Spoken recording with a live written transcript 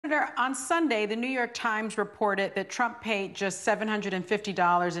Senator, on Sunday, the New York Times reported that Trump paid just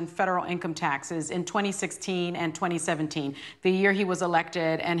 $750 in federal income taxes in 2016 and 2017, the year he was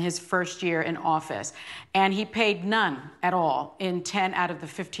elected and his first year in office. And he paid none at all in 10 out of the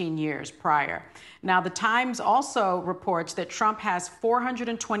 15 years prior. Now, the Times also reports that Trump has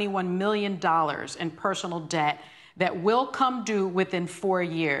 $421 million in personal debt that will come due within 4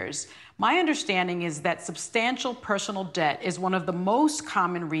 years. My understanding is that substantial personal debt is one of the most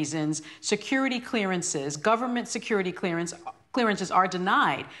common reasons security clearances, government security clearances are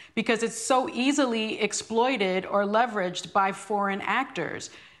denied, because it's so easily exploited or leveraged by foreign actors.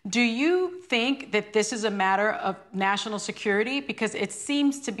 Do you think that this is a matter of national security? Because it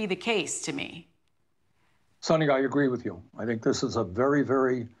seems to be the case to me. Sonny, I agree with you. I think this is a very,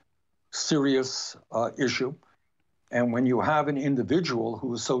 very serious issue. And when you have an individual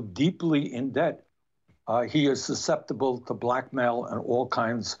who is so deeply in debt, he is susceptible to blackmail and all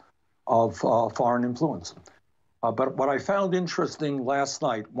kinds of foreign influence. But what I found interesting last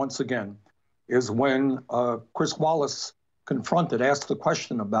night, once again, is when Chris Wallace asked the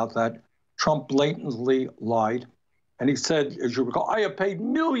question about that, Trump blatantly lied. And he said, as you recall, I have paid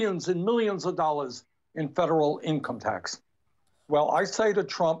millions and millions of dollars in federal income tax. Well, I say to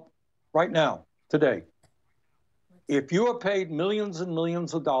Trump right now, today, if you have paid millions and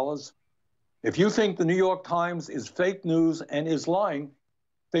millions of dollars, if you think the New York Times is fake news and is lying,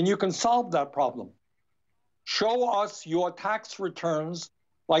 then you can solve that problem. Show us your tax returns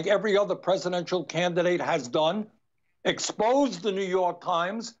like every other presidential candidate has done. Expose the New York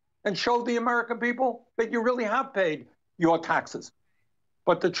Times and show the American people that you really have paid your taxes.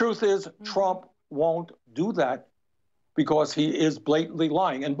 But the truth is, Trump won't do that because he is blatantly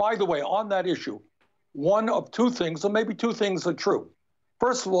lying. And by the way, on that issue, one of two things, or maybe two things, are true.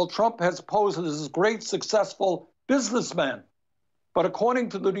 First of all, Trump has posed as this great, successful businessman. But according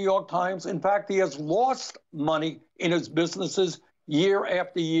to the New York Times, in fact, he has lost money in his businesses year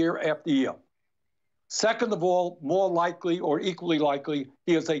after year after year. Second of all, more likely or equally likely,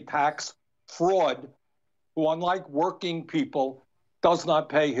 he is a tax fraud who, unlike working people, does not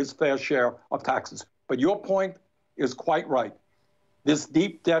pay his fair share of taxes. But your point is quite right. This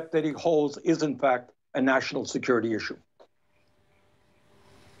deep debt that he holds is, in fact, a national security issue.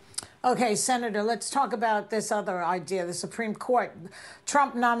 Okay, Senator, let's talk about this other idea. The Supreme Court,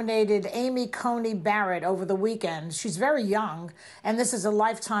 Trump nominated Amy Coney Barrett over the weekend. She's very young, and this is a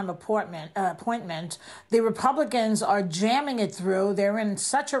lifetime appointment. The Republicans are jamming it through. They're in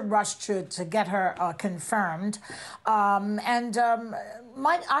such a rush to get her confirmed. I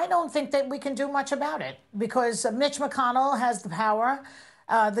don't think that we can do much about it because Mitch McConnell has the power.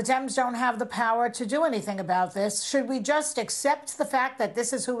 The Dems don't have the power to do anything about this. Should we just accept the fact that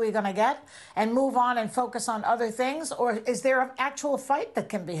this is who we're going to get and move on and focus on other things? Or is there an actual fight that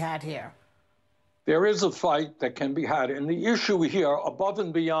can be had here? There is a fight that can be had. And the issue here, above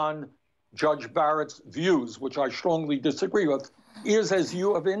and beyond Judge Barrett's views, which I strongly disagree with, is, as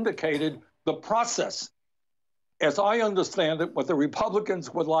you have indicated, the process. As I understand it, what the Republicans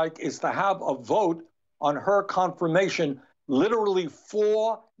would like is to have a vote on her confirmation literally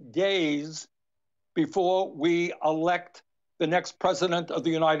 4 days before we elect the next president of the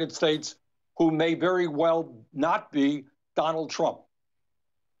United States, who may very well not be Donald Trump.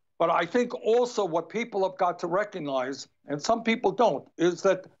 But I think also what people have got to recognize, and some people don't, is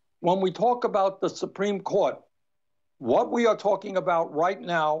that when we talk about the Supreme Court, what we are talking about right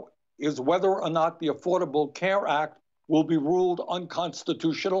now is whether or not the Affordable Care Act will be ruled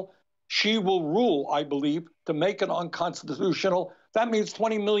unconstitutional. She will rule, I believe, to make it unconstitutional. That means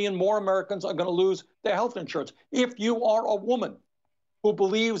 20 million more Americans are going to lose their health insurance. If you are a woman who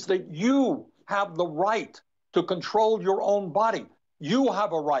believes that you have the right to control your own body, you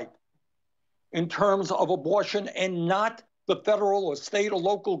have a right in terms of abortion and not the federal or state or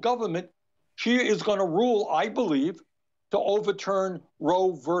local government, she is going to rule, I believe, to overturn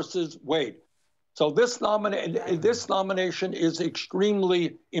Roe versus Wade. So this nomination is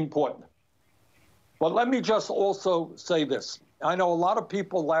extremely important. But let me just also say this. I know a lot of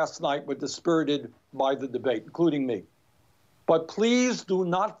people last night were dispirited by the debate, including me. But please do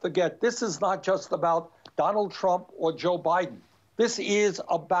not forget, this is not just about Donald Trump or Joe Biden. This is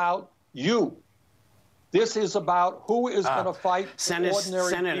about you. This is about who is going to fight for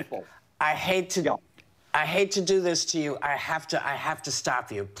ordinary people. I hate to do this to you. I have to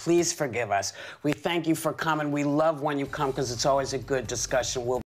stop you. Please forgive us. We thank you for coming. We love when you come because it's always a good discussion.